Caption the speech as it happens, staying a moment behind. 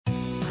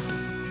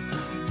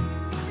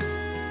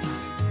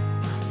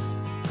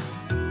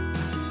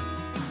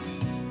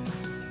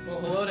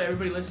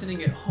everybody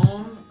listening at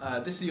home.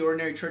 This is the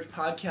Ordinary Church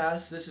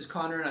Podcast. This is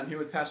Connor, and I'm here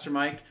with Pastor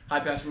Mike.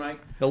 Hi, Pastor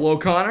Mike. Hello,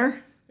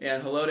 Connor.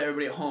 And hello to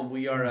everybody at home.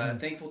 We are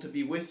thankful to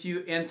be with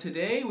you. And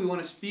today we want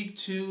to speak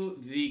to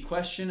the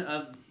question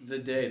of the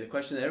day, the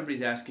question that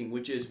everybody's asking,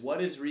 which is,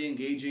 what is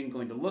re-engaging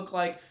going to look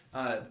like?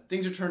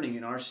 Things are turning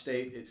in our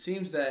state. It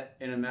seems that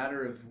in a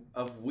matter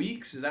of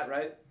weeks, is that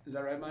right? Is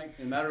that right, Mike?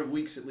 In a matter of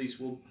weeks, at least,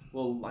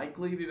 we'll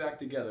likely be back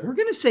together. We're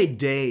going to say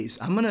days.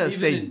 I'm going to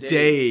say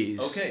days.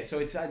 Okay, so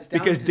it's down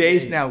because to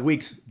days now,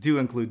 weeks do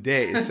include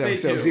days. So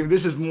see,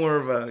 this is more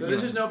of a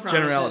this is no promises,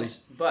 generality.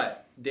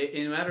 But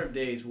in a matter of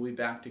days, we'll be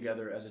back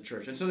together as a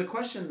church. And so the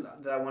question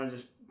that I want to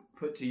just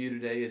put to you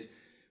today is,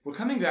 we're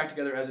coming back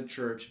together as a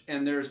church,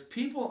 and there's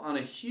people on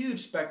a huge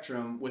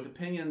spectrum with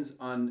opinions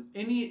on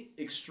any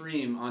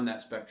extreme on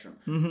that spectrum.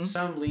 Mm-hmm.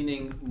 Some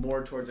leaning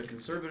more towards a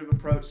conservative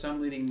approach,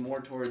 some leaning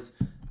more towards,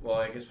 well,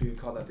 I guess we would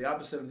call that the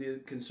opposite of the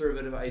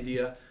conservative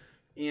idea.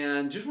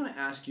 And just want to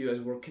ask you, as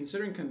we're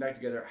considering coming back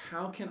together,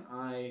 how can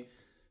I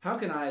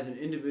as an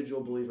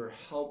individual believer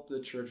help the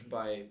church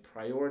by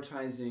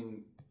prioritizing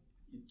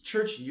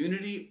church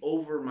unity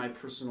over my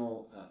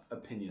personal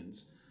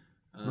opinions?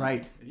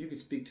 Right. If you could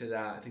speak to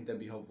that, I think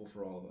that'd be helpful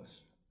for all of us.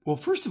 Well,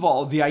 first of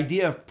all, the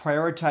idea of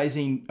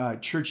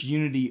prioritizing church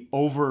unity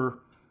over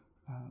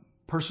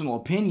personal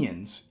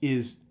opinions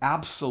is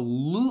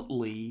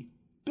absolutely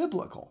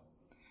biblical.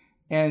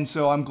 And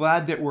so I'm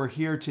glad that we're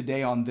here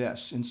today on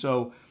this. And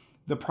so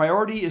the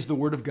priority is the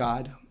Word of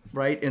God,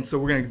 right? And so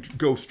we're going to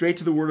go straight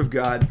to the Word of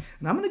God.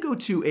 And I'm going to go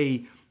to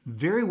a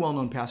very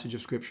well-known passage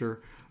of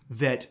Scripture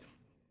that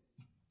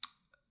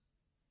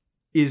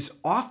is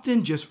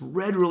often just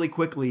read really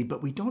quickly,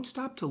 but we don't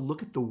stop to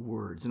look at the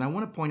words. And I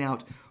want to point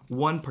out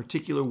one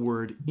particular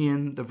word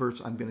in the verse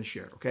I'm going to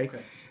share, okay?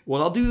 What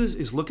I'll do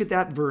is look at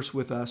that verse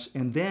with us,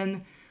 and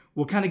then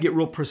we'll kind of get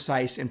real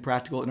precise and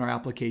practical in our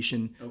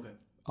application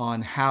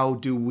on how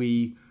do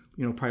we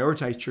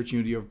prioritize church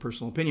unity over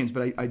personal opinions.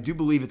 But I do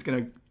believe it's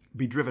going to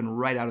be driven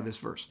right out of this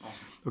verse.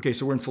 Awesome. Okay,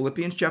 so we're in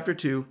Philippians chapter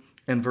 2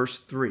 and verse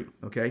 3,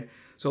 okay?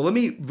 So let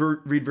me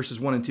read verses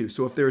 1 and 2.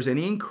 So if there is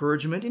any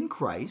encouragement in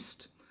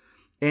Christ,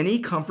 any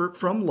comfort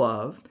from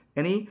love,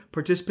 any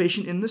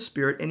participation in the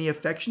Spirit, any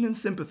affection and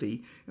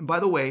sympathy. And by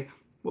the way,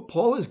 what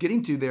Paul is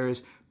getting to there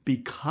is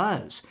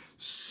because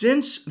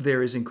since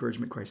there is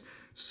encouragement in Christ,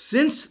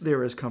 since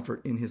there is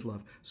comfort in his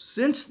love,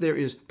 since there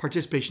is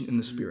participation in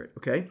the Spirit,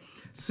 okay?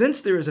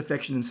 Since there is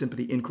affection and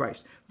sympathy in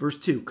Christ. Verse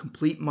 2,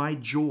 complete my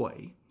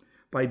joy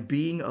by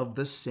being of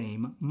the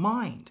same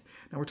mind.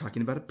 Now we're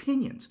talking about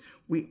opinions.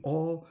 We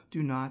all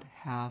do not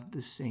have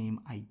the same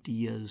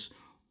ideas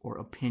or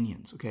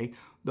opinions, okay?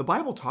 The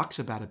Bible talks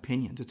about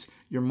opinions. It's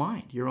your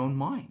mind, your own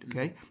mind,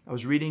 okay? I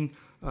was reading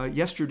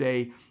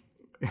yesterday,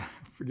 I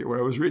forget what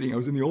I was reading. I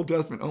was in the Old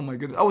Testament. Oh my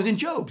goodness. I was in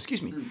Job,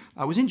 excuse me.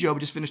 I was in Job. I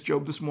just finished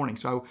Job this morning.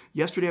 So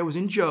yesterday I was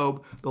in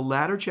Job, the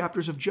latter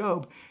chapters of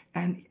Job,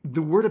 and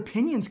the word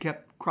opinions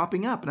kept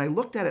cropping up. And I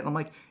looked at it and I'm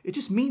like, it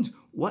just means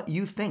what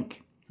you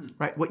think,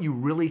 right? What you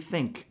really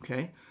think,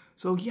 okay?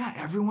 So yeah,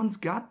 everyone's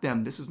got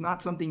them. This is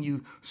not something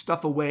you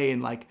stuff away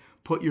and like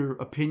put your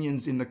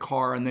opinions in the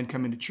car and then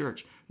come into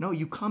church. No,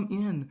 you come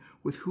in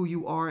with who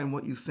you are and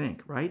what you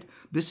think, right?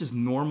 This is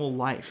normal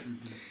life.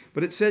 Mm-hmm.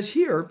 But it says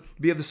here,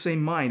 be of the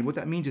same mind. What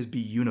that means is be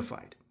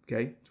unified,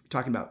 okay? So we're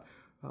talking about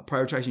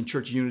prioritizing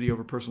church unity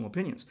over personal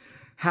opinions.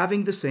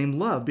 Having the same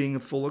love, being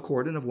of full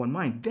accord and of one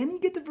mind. Then you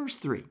get to verse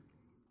 3.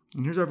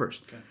 And here's our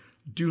verse. Okay.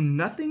 Do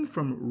nothing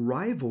from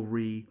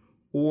rivalry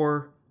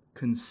or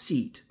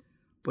conceit,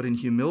 but in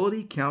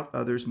humility count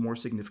others more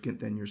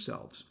significant than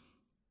yourselves.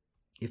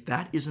 If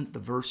that isn't the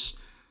verse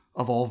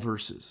of all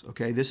verses,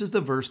 okay? This is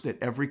the verse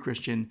that every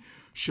Christian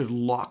should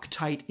lock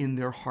tight in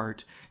their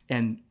heart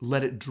and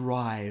let it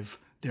drive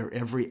their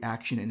every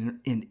action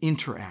and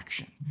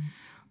interaction.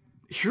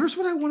 Here's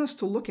what I want us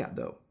to look at,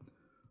 though.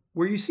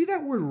 Where you see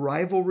that word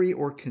rivalry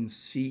or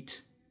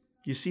conceit,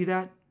 you see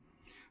that?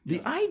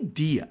 The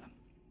idea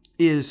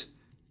is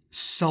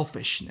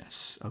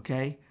selfishness,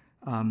 okay?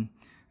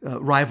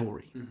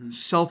 Rivalry,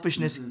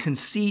 selfishness,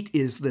 conceit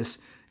is this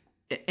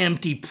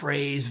empty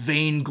praise,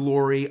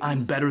 vainglory,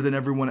 I'm better than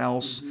everyone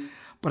else.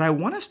 But I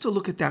want us to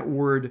look at that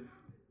word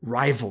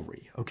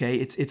rivalry, okay?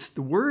 It's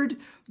the word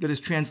that is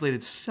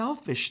translated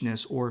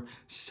selfishness or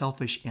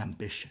selfish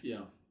ambition. Yeah.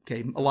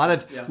 Okay, a lot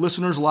of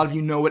listeners, a lot of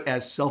you know it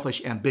as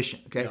selfish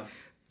ambition, okay?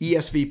 Yeah.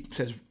 ESV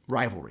says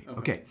rivalry,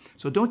 okay?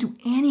 So don't do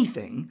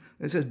anything,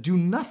 it says do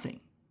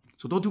nothing.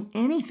 So don't do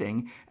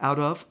anything out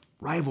of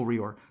rivalry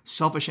or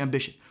selfish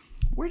ambition.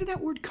 Where did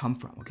that word come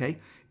from, okay?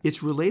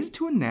 It's related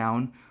to a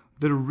noun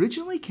that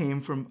originally came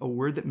from a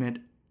word that meant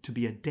to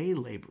be a day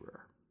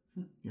laborer.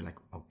 You're like,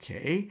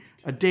 okay,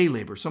 a day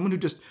laborer, someone who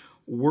just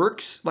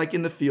works like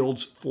in the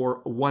fields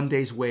for one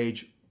day's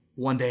wage,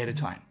 one day at a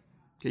time.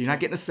 Okay, you're not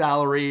getting a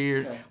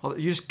salary. You're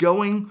just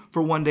going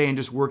for one day and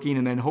just working,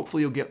 and then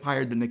hopefully you'll get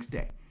hired the next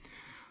day.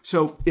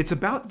 So it's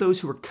about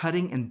those who are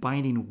cutting and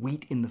binding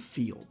wheat in the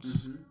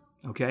fields,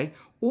 okay?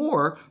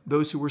 Or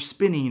those who are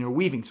spinning or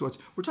weaving. So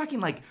we're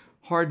talking like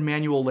hard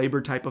manual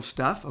labor type of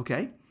stuff,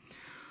 okay?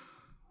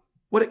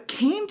 What it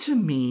came to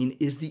mean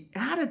is the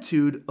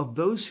attitude of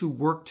those who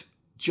worked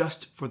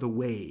just for the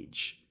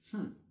wage.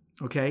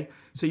 Okay?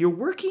 So you're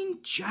working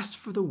just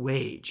for the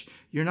wage.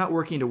 You're not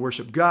working to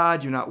worship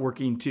God. You're not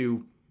working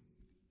to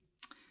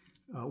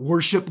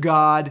worship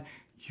God.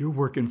 You're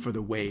working for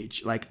the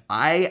wage. Like,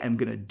 I am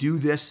going to do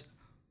this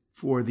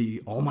for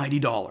the almighty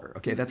dollar.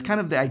 Okay? That's kind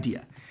of the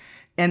idea.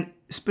 And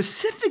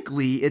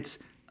specifically, it's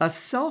a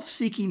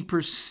self-seeking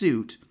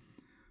pursuit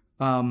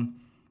of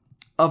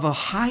a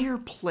higher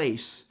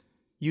place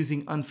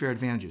using unfair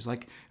advantages.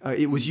 Like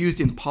it was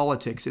used in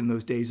politics in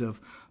those days of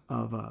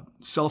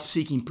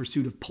self-seeking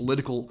pursuit of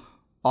political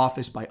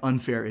office by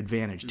unfair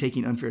advantage,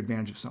 taking unfair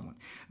advantage of someone.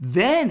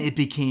 Then it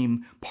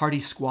became party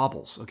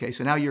squabbles. Okay,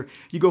 so now you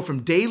go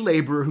from day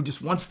laborer who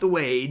just wants the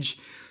wage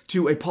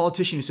to a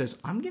politician who says,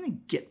 I'm going to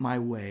get my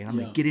way, and I'm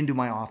going to get into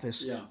my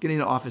office, get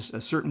into office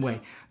a certain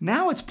way.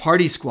 Now it's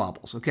party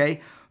squabbles, okay?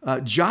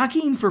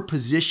 Jockeying for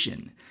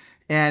position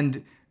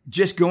and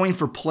just going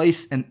for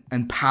place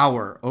and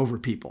power over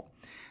people.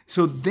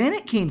 So then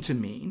it came to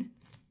mean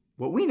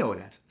what we know it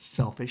as,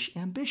 selfish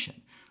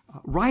ambition,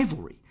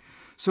 rivalry.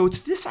 So it's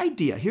this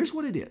idea. Here's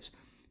what it is.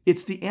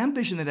 It's the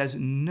ambition that has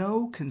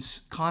no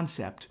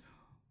concept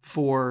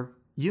for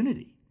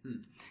unity.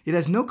 It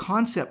has no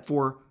concept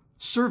for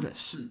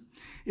service.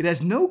 It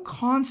has no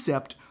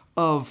concept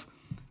of,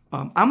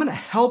 I'm going to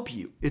help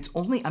you. It's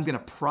only I'm going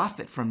to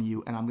profit from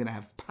you and I'm going to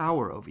have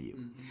power over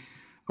you.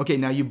 Okay,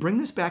 now you bring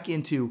this back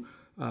into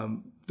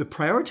the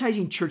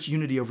prioritizing church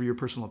unity over your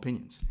personal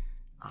opinions.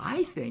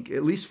 I think,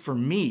 at least for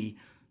me,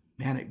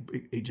 man,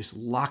 it just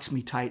locks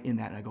me tight in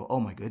that. And I go, oh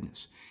my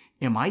goodness.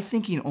 Am I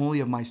thinking only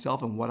of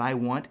myself and what I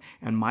want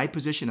and my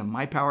position and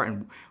my power,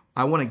 and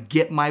I want to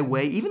get my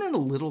way, even in a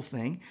little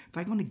thing, if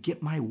I want to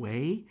get my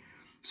way?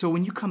 So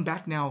when you come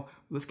back now,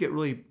 let's get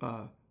really,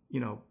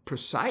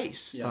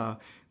 precise. Yeah.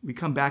 We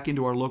come back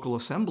into our local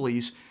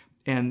assemblies,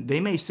 and they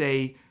may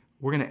say,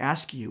 we're going to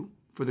ask you,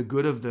 for the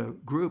good of the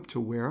group, to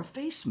wear a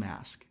face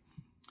mask.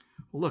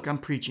 Well, look, I'm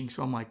preaching,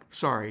 so I'm like,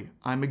 sorry,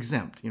 I'm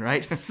exempt,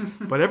 right?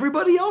 But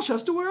everybody else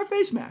has to wear a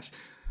face mask.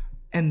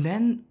 And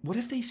then what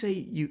if they say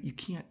you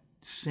can't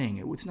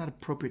sing? It's not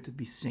appropriate to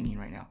be singing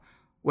right now.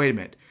 Wait a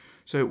minute.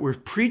 So we're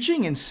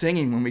preaching and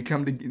singing when we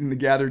come to in the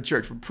gathered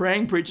church. We're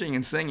praying, preaching,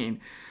 and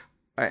singing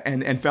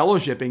and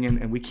fellowshipping,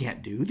 and we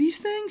can't do these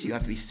things? You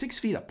have to be 6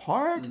 feet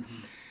apart?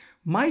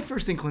 My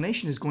first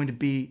inclination is going to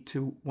be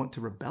to want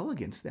to rebel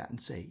against that and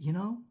say,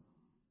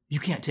 you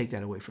can't take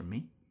that away from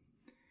me.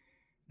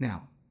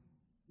 Now,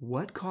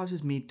 what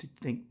causes me to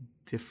think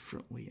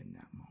differently in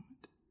that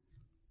moment?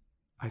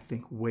 I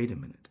think, wait a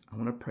minute, I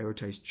want to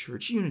prioritize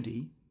church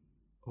unity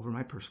over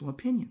my personal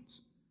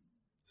opinions.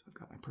 So I've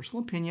got my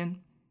personal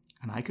opinion,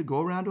 and I could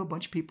go around to a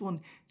bunch of people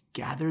and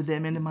gather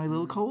them into my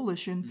little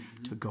coalition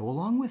to go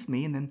along with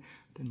me, and then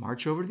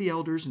march over to the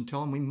elders and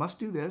tell them we must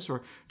do this,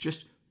 or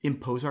just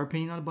impose our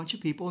opinion on a bunch of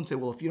people and say,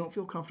 well, if you don't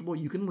feel comfortable,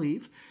 you can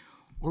leave.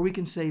 Or we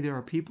can say there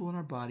are people in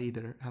our body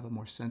that have a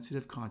more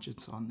sensitive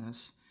conscience on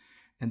this,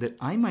 and that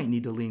I might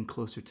need to lean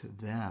closer to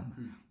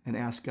them and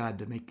ask God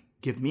to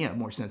give me a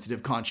more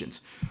sensitive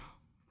conscience.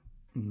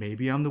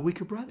 Maybe I'm the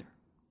weaker brother.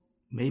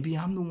 Maybe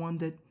I'm the one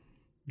that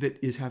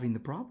is having the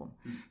problem.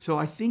 So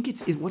I think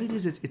it's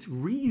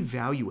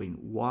reevaluating,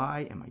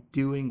 why am I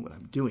doing what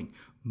I'm doing?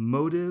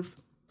 Motive,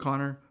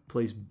 Connor,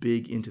 plays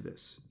big into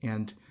this.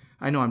 And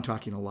I know I'm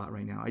talking a lot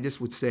right now. I just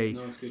would say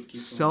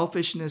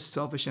selfishness,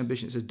 selfish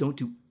ambition. It says don't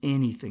do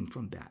anything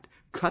from that.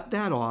 Cut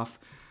that off.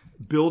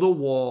 Build a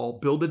wall.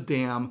 Build a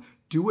dam.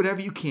 Do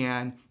whatever you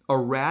can.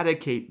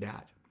 Eradicate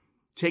that.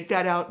 Take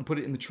that out and put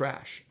it in the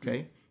trash.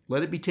 Okay?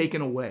 Let it be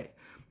taken away.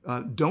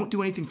 Don't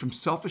do anything from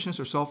selfishness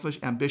or selfish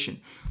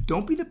ambition.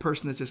 Don't be the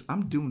person that says,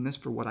 I'm doing this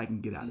for what I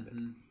can get out of it.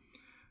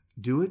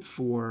 Do it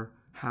for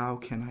how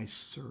can I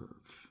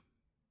serve?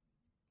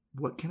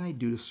 What can I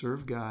do to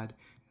serve God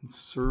and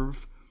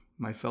serve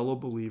my fellow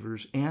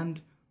believers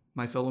and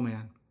my fellow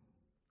man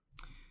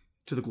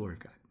to the glory of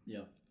God?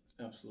 Yeah,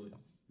 absolutely.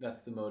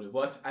 That's the motive.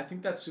 Well, I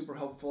think that's super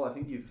helpful. I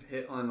think you've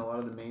hit on a lot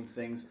of the main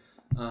things.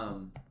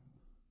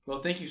 Well,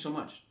 thank you so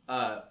much.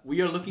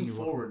 We are looking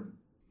forward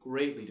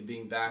greatly to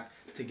being back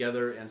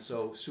together, and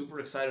so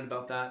super excited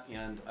about that.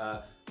 And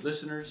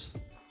listeners,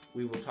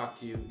 we will talk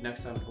to you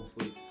next time.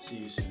 Hopefully see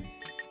you soon.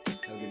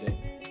 Have a good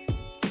day.